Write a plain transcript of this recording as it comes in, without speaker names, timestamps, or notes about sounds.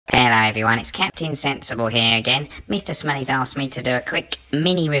Hello everyone, it's Captain Sensible here again. Mr. Smelly's asked me to do a quick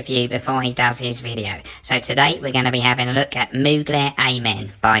mini review before he does his video. So today we're going to be having a look at Mugler A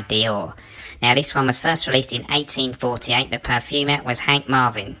Men by Dior. Now this one was first released in 1848, the perfumer was Hank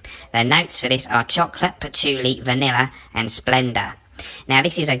Marvin. The notes for this are chocolate, patchouli, vanilla and splendour. Now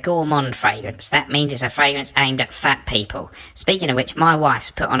this is a gourmand fragrance. That means it's a fragrance aimed at fat people. Speaking of which, my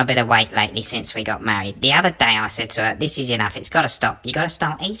wife's put on a bit of weight lately since we got married. The other day I said to her, this is enough, it's got to stop. You've got to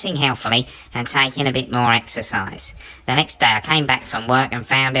start eating healthily and taking a bit more exercise. The next day I came back from work and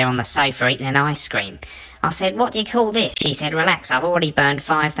found her on the sofa eating an ice cream. I said, what do you call this? She said, relax, I've already burned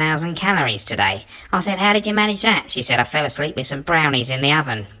 5,000 calories today. I said, how did you manage that? She said, I fell asleep with some brownies in the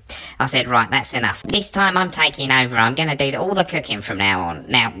oven. I said, right, that's enough. This time I'm taking over. I'm going to do all the cooking from now on.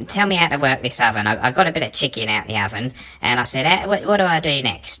 Now, tell me how to work this oven. I've got a bit of chicken out the oven. And I said, what do I do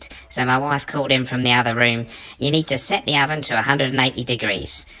next? So my wife called in from the other room. You need to set the oven to 180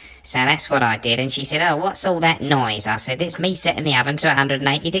 degrees. So that's what I did, and she said, oh, what's all that noise? I said, it's me setting the oven to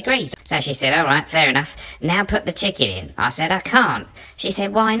 180 degrees. So she said, all right, fair enough. Now put the chicken in. I said, I can't. She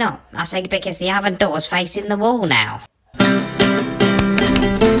said, why not? I said, because the oven door's facing the wall now.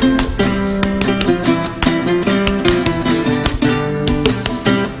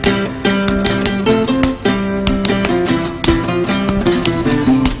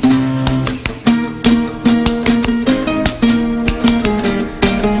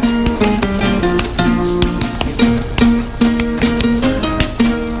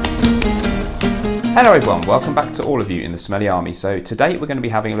 Hello everyone, welcome back to all of you in the Smelly Army. So today we're going to be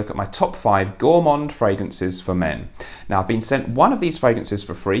having a look at my top 5 gourmand fragrances for men. Now I've been sent one of these fragrances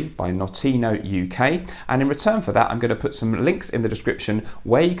for free by Notino UK, and in return for that I'm going to put some links in the description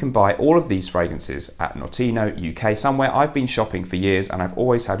where you can buy all of these fragrances at Notino UK, somewhere I've been shopping for years and I've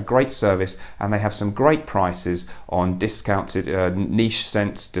always had great service, and they have some great prices on discounted niche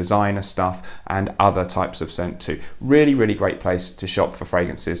scents, designer stuff and other types of scent too. Really, really great place to shop for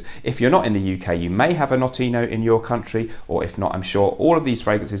fragrances. If you're not in the UK, you may have a Notino in your country, or if not, I'm sure all of these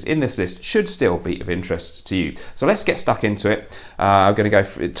fragrances in this list should still be of interest to you. So let's get stuck into it. I'm going to go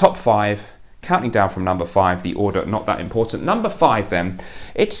for top 5, counting down from number 5, the order not that important. Number 5 then,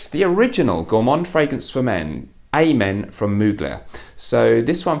 it's the original gourmand fragrance for men, A Men from Mugler. So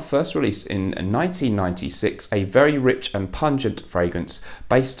this one first released in 1996, a very rich and pungent fragrance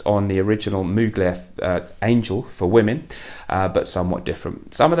based on the original Mugler Angel for women, but somewhat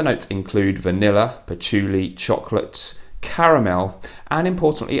different. Some of the notes include vanilla, patchouli, chocolate, caramel, and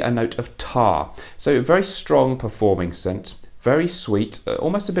importantly a note of tar. So a very strong performing scent. Very sweet,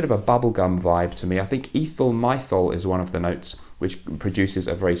 almost a bit of a bubblegum vibe to me. I think ethyl methyl is one of the notes, which produces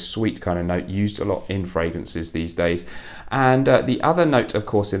a very sweet kind of note, used a lot in fragrances these days. And the other note, of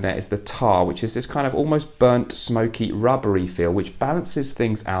course, in there is the tar, which is this kind of almost burnt, smoky, rubbery feel, which balances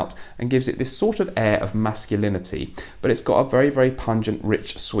things out and gives it this sort of air of masculinity. But it's got a very, very pungent,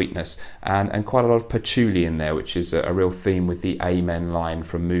 rich sweetness, and quite a lot of patchouli in there, which is a real theme with the A Men line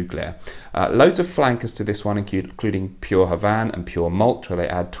from Mugler. Loads of flankers to this one, including pure Havana and pure malt, where they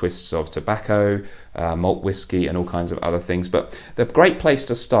add twists of tobacco, malt whiskey and all kinds of other things. But the great place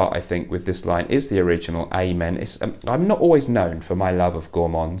to start, I think, with this line is the original A Men. I'm not always known for my love of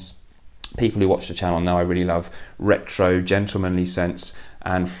gourmands. People who watch the channel know I really love retro, gentlemanly scents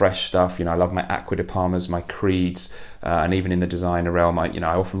and fresh stuff. You know, I love my Acqua de Parmas, my Creeds, and even in the designer realm, I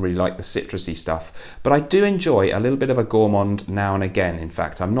often really like the citrusy stuff. But I do enjoy a little bit of a gourmand now and again. In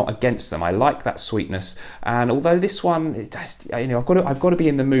fact, I'm not against them. I like that sweetness. And although this one, I've got to be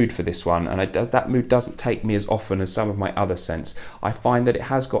in the mood for this one, and that mood doesn't take me as often as some of my other scents. I find that it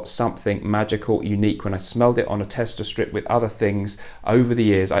has got something magical, unique. When I smelled it on a tester strip with other things over the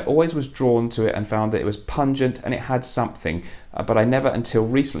years, I always was drawn to it and found that it was pungent and it had something. But I never until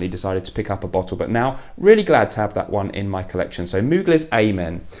recently decided to pick up a bottle, but now really glad to have that one in my collection. So Mugler's A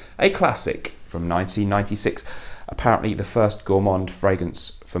Men, a classic from 1996, apparently the first gourmand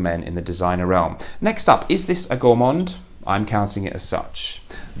fragrance for men in the designer realm. Next up, is this a gourmand? I'm counting it as such.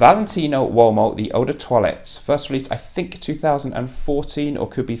 Valentino Uomo, the Eau de Toilette, first released I think 2014 or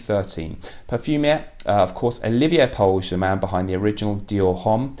could be 13. Perfumier, of course, Olivier Polge, the man behind the original Dior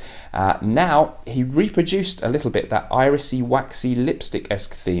Homme. Now he reproduced a little bit that irisy, waxy,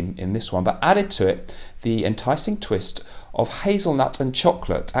 lipstick-esque theme in this one, but added to it the enticing twist of hazelnut and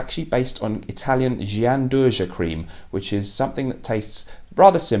chocolate, actually based on Italian Gianduja cream, which is something that tastes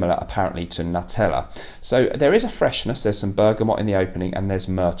rather similar apparently to Nutella. So there is a freshness, there's some bergamot in the opening and there's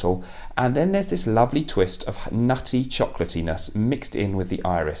myrtle, and then there's this lovely twist of nutty chocolatiness mixed in with the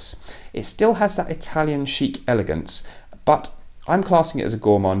iris. It still has that Italian chic elegance, but I'm classing it as a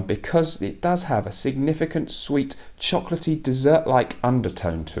gourmand because it does have a significant sweet, chocolatey, dessert-like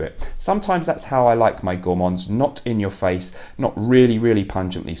undertone to it. Sometimes that's how I like my gourmands, not in your face, not really, really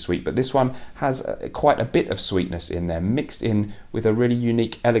pungently sweet, but this one has quite a bit of sweetness in there, mixed in with a really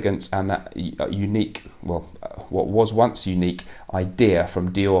unique elegance and that unique, well, what was once unique idea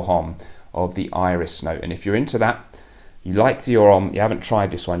from Dior Homme of the iris note. And if you're into that, you like Dior Homme, you haven't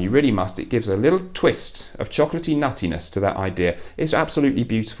tried this one, you really must. It gives a little twist of chocolatey nuttiness to that idea. It's absolutely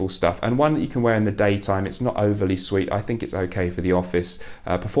beautiful stuff, and one that you can wear in the daytime. It's not overly sweet. I think it's okay for the office.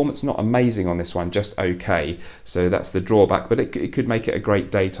 Performance not amazing on this one, just okay. So that's the drawback, but it could make it a great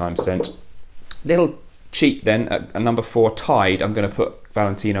daytime scent. Little cheat then at number 4, Tide. I'm going to put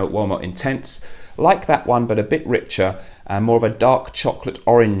Valentino Uomo Intense. Like that one, but a bit richer. And more of a dark chocolate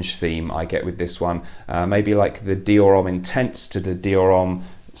orange theme I get with this one. Maybe like the Dior Homme Intense to the Dior Homme,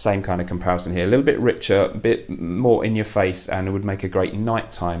 same kind of comparison here. A little bit richer, a bit more in your face, and it would make a great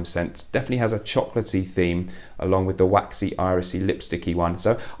nighttime scent. Definitely has a chocolatey theme along with the waxy, irisy, lipsticky one.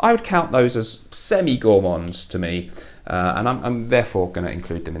 So I would count those as semi-gourmands to me. And I'm therefore going to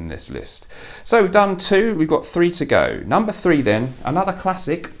include them in this list. So we've done 2, we've got 3 to go. Number 3 then, another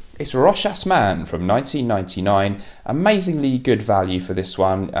classic. It's Rochas Man from 1999. Amazingly good value for this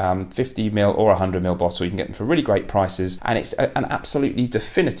one. 50ml or 100ml bottle. You can get them for really great prices. And it's an absolutely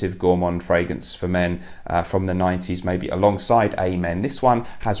definitive gourmand fragrance for men from the 90s, maybe alongside A Men. This one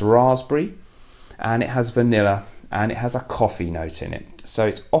has raspberry and it has vanilla and it has a coffee note in it. So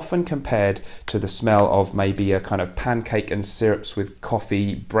it's often compared to the smell of maybe a kind of pancake and syrups with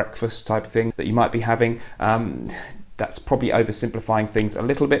coffee breakfast type thing that you might be having. That's probably oversimplifying things a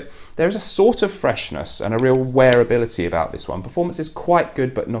little bit. There is a sort of freshness and a real wearability about this one. Performance is quite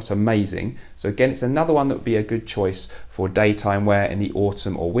good, but not amazing. So again, it's another one that would be a good choice for daytime wear in the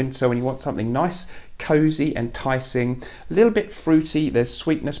autumn or winter when you want something nice, cozy, enticing, a little bit fruity. There's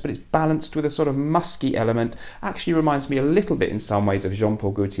sweetness, but it's balanced with a sort of musky element. Actually reminds me a little bit in some ways of Jean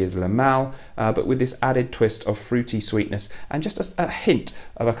Paul Gaultier's Le Mal, but with this added twist of fruity sweetness and just a hint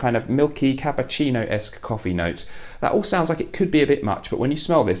of a kind of milky cappuccino-esque coffee note. That all sounds like it could be a bit much, but when you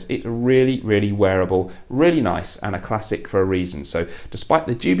smell this, it's really, really wearable, really nice, and a classic for a reason. So despite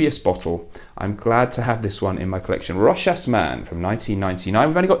the dubious bottle, I'm glad to have this one in my collection. Rochas Man from 1999.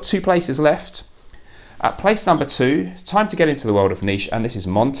 We've only got 2 places left. At place number 2, time to get into the world of niche, and this is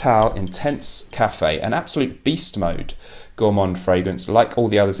Montale Intense Cafe, an absolute beast mode gourmand fragrance. Like all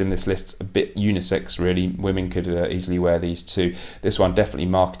the others in this list, a bit unisex really. Women could easily wear these too. This one definitely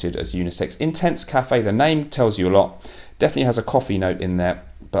marketed as unisex. Intense Cafe, the name tells you a lot. Definitely has a coffee note in there,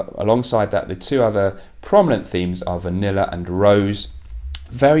 but alongside that, the 2 other prominent themes are vanilla and rose.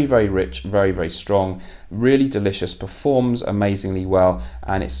 Very, very rich, very, very strong, really delicious, performs amazingly well,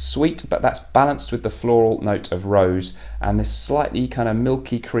 and it's sweet, but that's balanced with the floral note of rose and this slightly kind of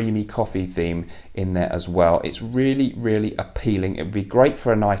milky, creamy coffee theme in there as well. It's really, really appealing. It would be great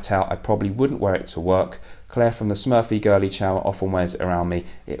for a night out. I probably wouldn't wear it to work. Claire from the Smurfy Girly channel often wears it around me.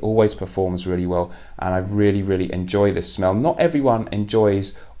 It always performs really well, and I really, really enjoy this smell. Not everyone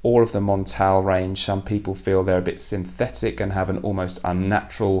enjoys all of the Montale range. Some people feel they're a bit synthetic and have an almost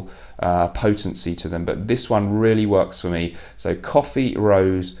unnatural potency to them, but this one really works for me. So coffee,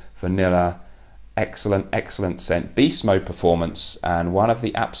 rose, vanilla, excellent, excellent scent, beast mode performance, and one of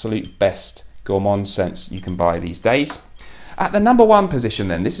the absolute best gourmand scents you can buy these days. At the number 1 position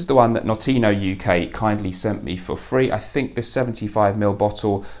then, this is the one that Notino UK kindly sent me for free. I think this 75ml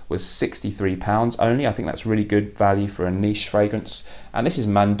bottle was £63 only. I think that's really good value for a niche fragrance. And this is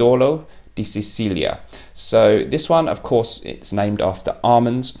Mandorlo di Sicilia. So this one, of course, it's named after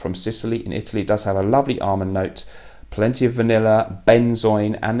almonds from Sicily in Italy. It does have a lovely almond note, plenty of vanilla,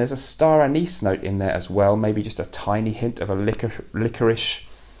 benzoin, and there's a star anise note in there as well. Maybe just a tiny hint of a licorice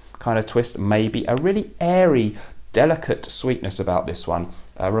kind of twist. Maybe a really airy, delicate sweetness about this one.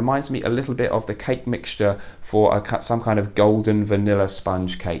 Reminds me a little bit of the cake mixture for some kind of golden vanilla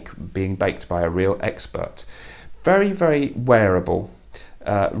sponge cake being baked by a real expert. Very, very wearable.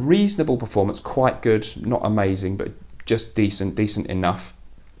 Reasonable performance, quite good, not amazing, but just decent enough.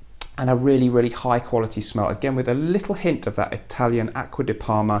 And a really, really high quality smell, again with a little hint of that Italian Acqua di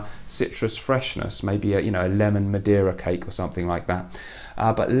Parma citrus freshness, maybe a lemon Madeira cake or something like that.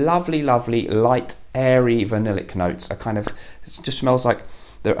 But lovely, lovely, light, airy vanillic notes. It just smells like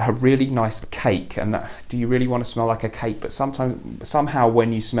a really nice cake. And do you really want to smell like a cake? But somehow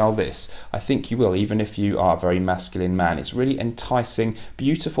when you smell this, I think you will, even if you are a very masculine man. It's really enticing,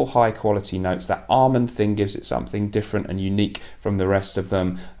 beautiful, high quality notes. That almond thing gives it something different and unique from the rest of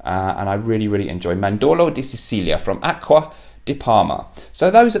them. And I really, really enjoy Mandorlo di Sicilia from Acqua. di Parma.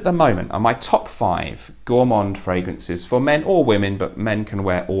 So those at the moment are my top 5 gourmand fragrances for men or women, but men can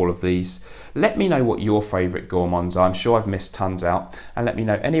wear all of these. Let me know what your favourite gourmands are. I'm sure I've missed tons out, and let me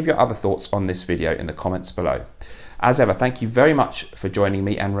know any of your other thoughts on this video in the comments below. As ever, thank you very much for joining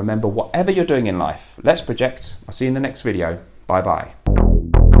me, and remember, whatever you're doing in life, let's project. I'll see you in the next video. Bye bye.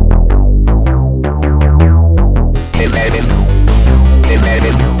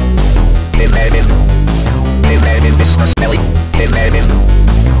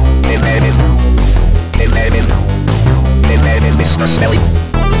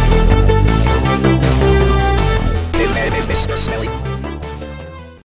 Smelly.